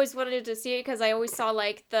it. I've always wanted to see it because I always saw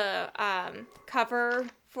like the cover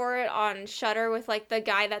for it on Shudder with like the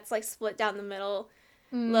guy that's like split down the middle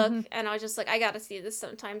look, and I was just like, I gotta see this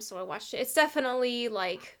sometime, so I watched it. It's definitely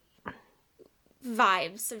like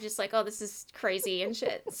vibes of just like, oh, this is crazy and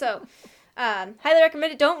shit. So highly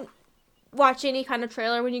recommend it. Don't watch any kind of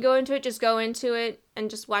trailer when you go into it. Just go into it and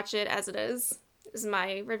just watch it as it is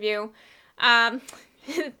my review. And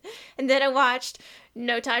then I watched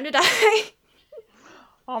No Time to Die.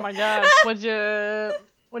 Oh my god, what'd you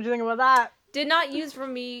think about that? Did not use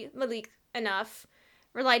Rami Malek enough.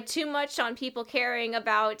 Relied too much on people caring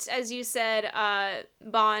about, as you said,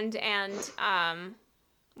 Bond and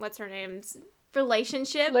what's her name's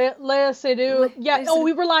relationship. Leia Seydoux. Yeah. Leia Oh, Seydoux.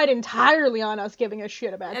 we relied entirely on us giving a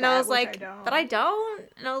shit about And that. I was which like, don't. but I don't.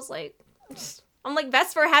 And I was like, I'm like,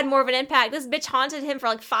 Vesper had more of an impact. This bitch haunted him for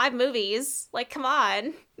like 5 movies. Like, come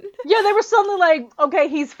on. Yeah, they were suddenly like, okay,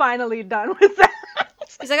 he's finally done with that.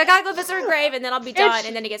 He's like, I gotta go visit her grave, and then I'll be done.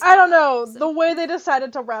 And then he gets. I don't know. So. The way they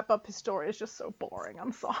decided to wrap up his story is just so boring.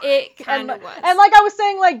 I'm sorry. It kind of was. And like I was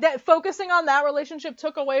saying, like that focusing on that relationship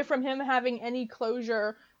took away from him having any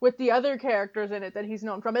closure with the other characters in it that he's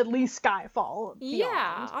known from, at least Skyfall.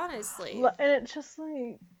 Yeah, honestly. And it's just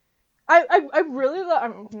like. I really love. I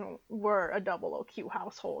mean, you know, we're a double OQ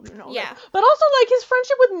household, you know. Yeah. Like, but also, like his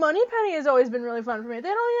friendship with Moneypenny has always been really fun for me. They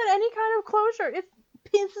don't get any kind of closure. It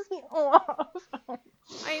pisses me off.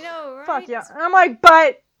 I know, right? Fuck yeah. And I'm like,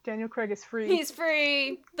 but Daniel Craig is free. He's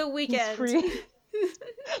free. The Weekend. He's free.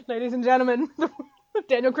 Ladies and gentlemen,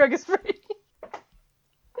 Daniel Craig is free.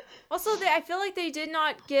 Also, I feel like they did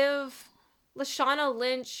not give Lashana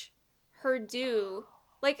Lynch her due.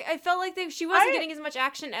 Like, I felt like she wasn't getting as much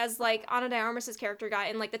action as, like, Ana de Armas' character got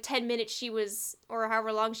in, like, the 10 minutes she was, or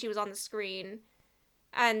however long she was on the screen.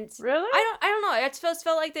 And really? I don't know. It just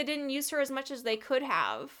felt like they didn't use her as much as they could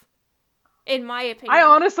have, in my opinion. I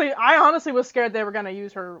honestly was scared they were gonna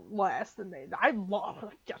use her less than they. I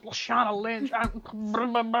love Lashana Lynch.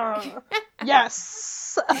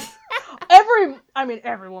 Yes. Every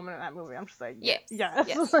woman in that movie. I'm just like, yes.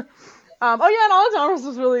 Yes. Oh yeah, and Ana de Armas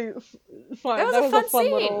was really fun. That was a fun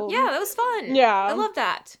scene. Little... Yeah, that was fun. Yeah. I love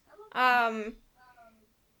that.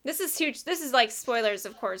 This is huge. This is like spoilers,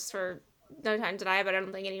 of course, for No Time to Die, but I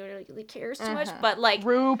don't think anyone really cares too much. But like,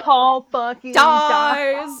 RuPaul fucking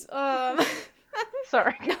dies.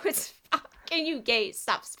 Sorry. No, it's fucking you gays.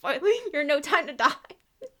 Stop spoiling. You're No Time to Die.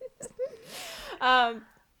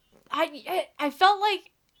 I felt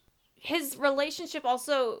like his relationship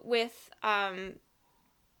also with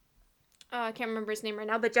I can't remember his name right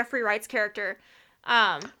now, but Jeffrey Wright's character.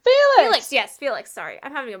 Felix. Sorry,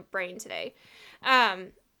 I'm having a brain today. That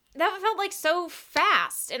felt like so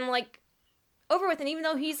fast and like over with, and even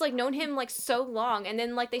though he's like known him like so long, and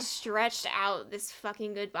then like they stretched out this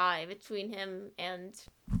fucking goodbye between him and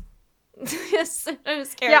his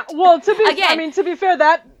character. Yeah, well, to be fair,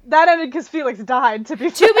 that ended because Felix died. To be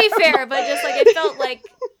fair, but just like it felt like.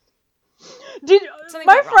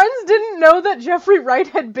 My friends didn't know that Jeffrey Wright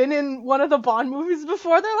had been in one of the Bond movies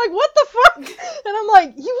before. They're like, what the fuck? And I'm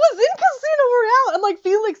like, he was in Casino Royale. And like,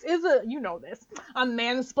 Felix is I'm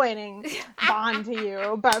mansplaining Bond to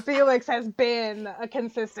you, but Felix has been a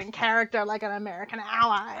consistent character, like an American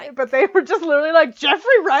ally. But they were just literally like,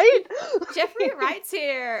 Jeffrey Wright? Jeffrey Wright's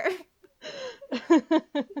here.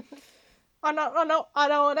 Oh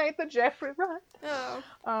no, it ain't the Jeffrey Wright. Oh.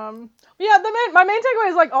 Yeah, my main takeaway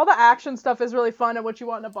is like all the action stuff is really fun and what you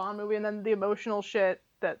want in a Bond movie, and then the emotional shit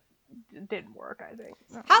that didn't work, I think.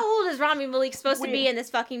 How old is Rami Malek supposed to be in this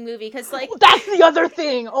fucking movie? Because like that's the other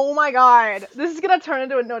thing. Oh my god, this is gonna turn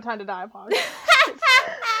into a No Time to Die podcast.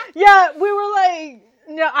 Yeah, we were like.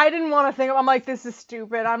 No, I didn't want to think. I'm like, this is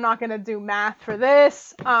stupid. I'm not gonna do math for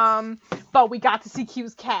this. But we got to see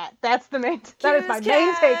Q's cat. That is my main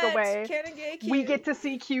takeaway. We get to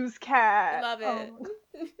see Q's cat. Love it.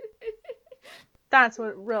 That's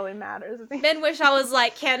what really matters. Ben wish I was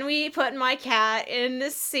like, can we put my cat in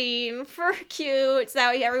this scene for Q? So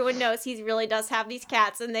that way everyone knows he really does have these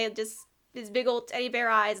cats, and they just his big old teddy bear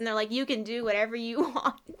eyes, and they're like, you can do whatever you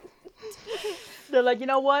want. They're like, you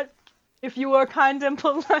know what? If you are kind and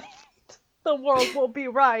polite, the world will be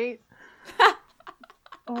right.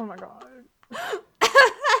 Oh my god.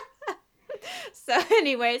 So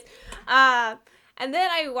anyways, and then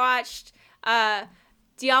I watched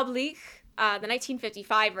Diabolique, the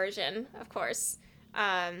 1955 version, of course.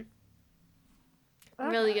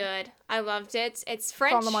 Really good. I loved it. It's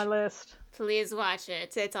French. It's on my list. Please watch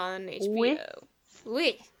it. It's on HBO.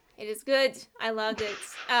 Oui. It is good. I loved it.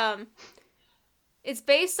 It's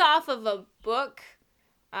based off of a book.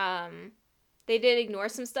 They did ignore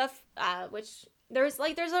some stuff, which there's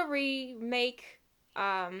a remake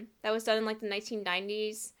that was done in like the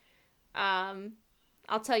 1990s.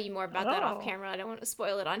 I'll tell you more about that off camera. I don't want to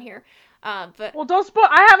spoil it on here. But well, don't spoil.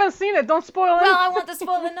 I haven't seen it. Don't spoil it. Well, I want to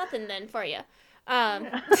spoil nothing then for you.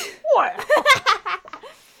 What?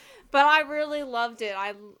 But I really loved it.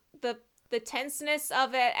 The tenseness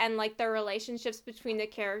of it and like the relationships between the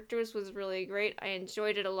characters was really great. I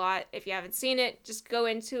enjoyed it a lot. If you haven't seen it, just go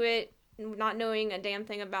into it not knowing a damn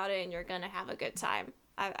thing about it, and you're gonna have a good time.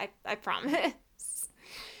 I promise.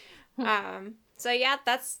 So yeah,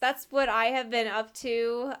 that's what I have been up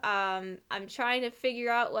to. I'm trying to figure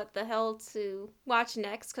out what the hell to watch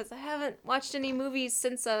next because I haven't watched any movies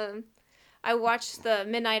since I watched the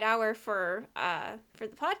Midnight Hour for the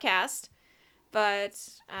podcast, but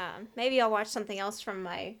maybe I'll watch something else from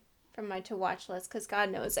my to watch list, because God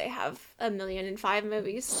knows I have 1,000,005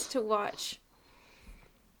 movies to watch.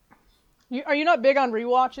 Are you not big on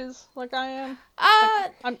rewatches like I am?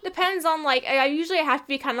 Depends on, like, I usually have to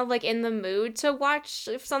be kind of like in the mood to watch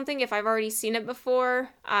something if I've already seen it before.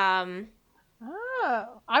 I'm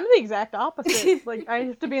the exact opposite. Like, I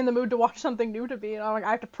have to be in the mood to watch something new to be, and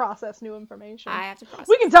I have to process new information. I have to process.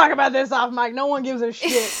 We can talk about this off mic. No one gives a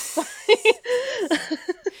shit.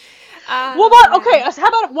 Well, what? Okay, how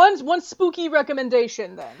about one spooky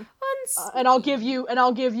recommendation then? And I'll give you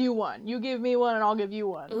one. You give me one, and I'll give you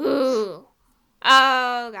one. Ooh.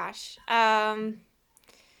 Oh gosh. Well,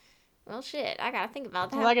 shit. I gotta think about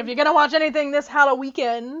that. Like, if you're gonna watch anything this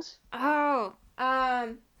Halloween. Oh.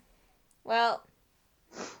 Well,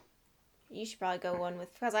 you should probably go one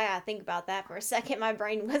with, because I gotta think about that for a second. My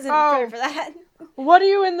brain wasn't prepared for that. What are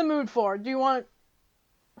you in the mood for? Do you want?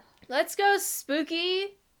 Let's go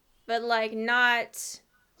spooky, but like not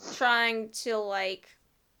trying to like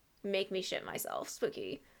make me shit myself.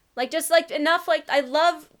 Spooky, like just like enough. Like, I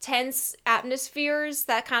love tense atmospheres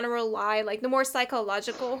that kind of rely, like, the more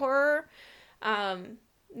psychological horror,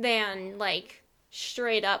 than like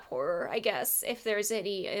straight up horror, I guess, if there's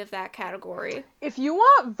any of that category. If you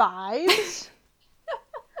want vibes,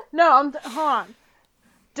 hold on.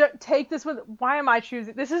 Take this with. Why am I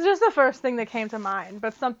choosing? This is just the first thing that came to mind,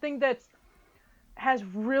 but something that's has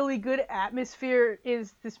really good atmosphere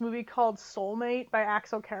is this movie called Soulmate by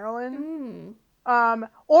Axel Carolyn.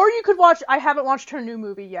 Or you could watch, I haven't watched her new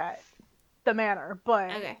movie yet, The Manor,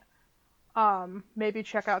 but Okay. Maybe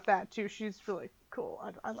check out that too. She's really cool.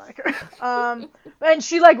 I like her. And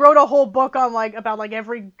she like wrote a whole book on like about like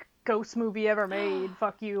every ghost movie ever made.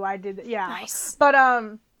 Fuck you, I did. Yeah. Nice. But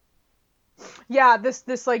yeah, this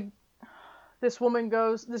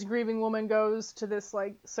grieving woman goes to this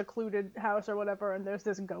like secluded house or whatever, and there's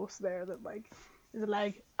this ghost there that like is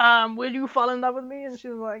like, will you fall in love with me? And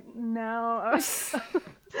she's like, no.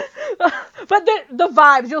 But the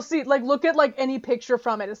vibes, you'll see, like, look at like any picture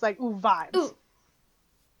from it, it's like, ooh, vibes. Ooh.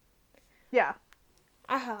 Yeah.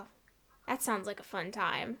 That sounds like a fun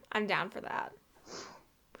time. I'm down for that.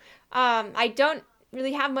 I don't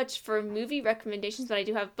really have much for movie recommendations, but I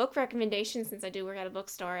do have book recommendations since I do work at a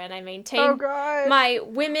bookstore, and I maintain my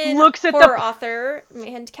women horror author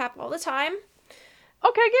handicap all the time.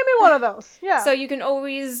 Okay, give me one of those. Yeah. So you can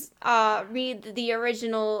always read the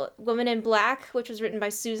original Woman in Black, which was written by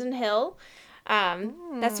Susan Hill.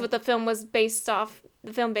 That's what the film was based off.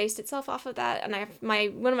 The film based itself off of that, and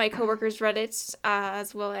one of my coworkers read it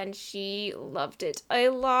as well, and she loved it a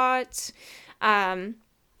lot.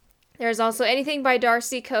 There's also Anything by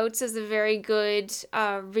Darcy Coates is a very good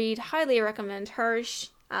read. Highly recommend her. She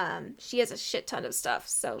has a shit ton of stuff.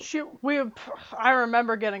 So I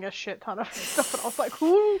remember getting a shit ton of stuff, and I was like,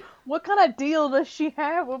 what kind of deal does she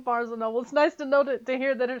have with Barnes & Noble? It's nice to know to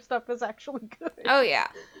hear that her stuff is actually good. Oh yeah,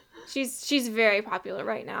 she's very popular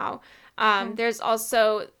right now. There's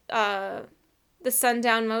also The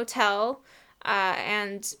Sundown Motel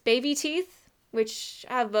and Baby Teeth, which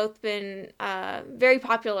have both been very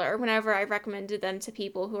popular whenever I recommended them to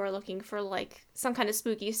people who are looking for like some kind of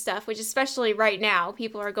spooky stuff, which especially right now,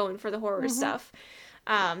 people are going for the horror stuff.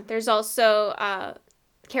 There's also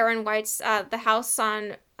Karen White's The House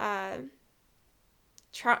on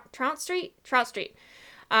Trout Street.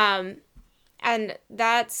 And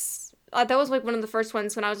that was like one of the first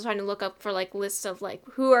ones when I was trying to look up for like lists of like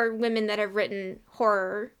who are women that have written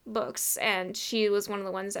horror books, and she was one of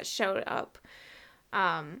the ones that showed up.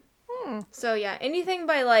 So yeah, anything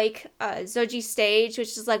by like Zoji Stage,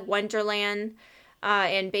 which is like Wonderland,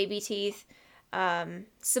 and Baby Teeth,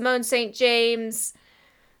 Simone St. James.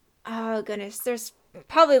 Oh goodness, there's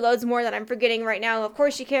probably loads more that I'm forgetting right now. Of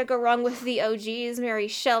course, you can't go wrong with the OGs, Mary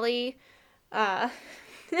Shelley,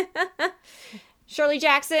 Shirley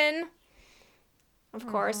Jackson, of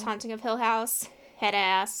course, Haunting of Hill House, head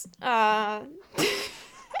ass.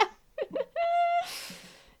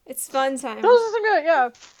 It's fun time. Those are some good, yeah.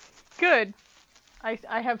 Good.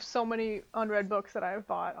 I have so many unread books that I've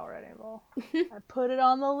bought already. Well, I put it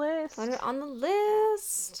on the list. Put it on the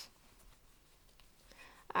list.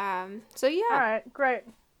 So yeah. Alright, great.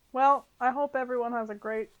 Well, I hope everyone has a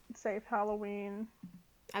great, safe Halloween.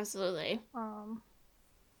 Absolutely.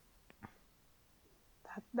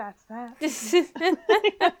 That's that.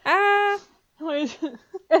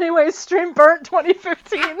 Anyways, stream Burnt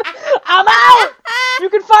 2015. I'm out! You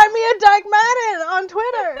can find me at Dyke Madden on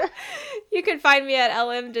Twitter. You can find me at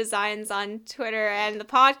LM Designs on Twitter, and the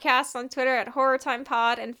podcast on Twitter at Horror Time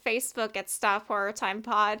Pod, and Facebook at Stop Horror Time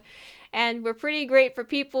Pod. and we're pretty great for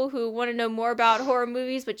people who want to know more about horror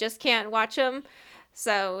movies but just can't watch them.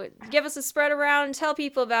 So give us a spread around, tell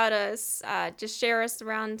people about us, just share us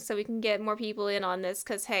around so we can get more people in on this,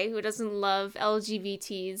 because hey, who doesn't love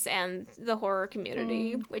LGBTs and the horror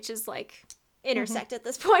community, which is like intersect at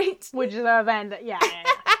this point. Which is an event. Yeah.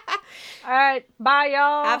 All right, bye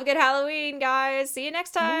y'all. Have a good Halloween, guys. See you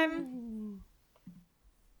next time.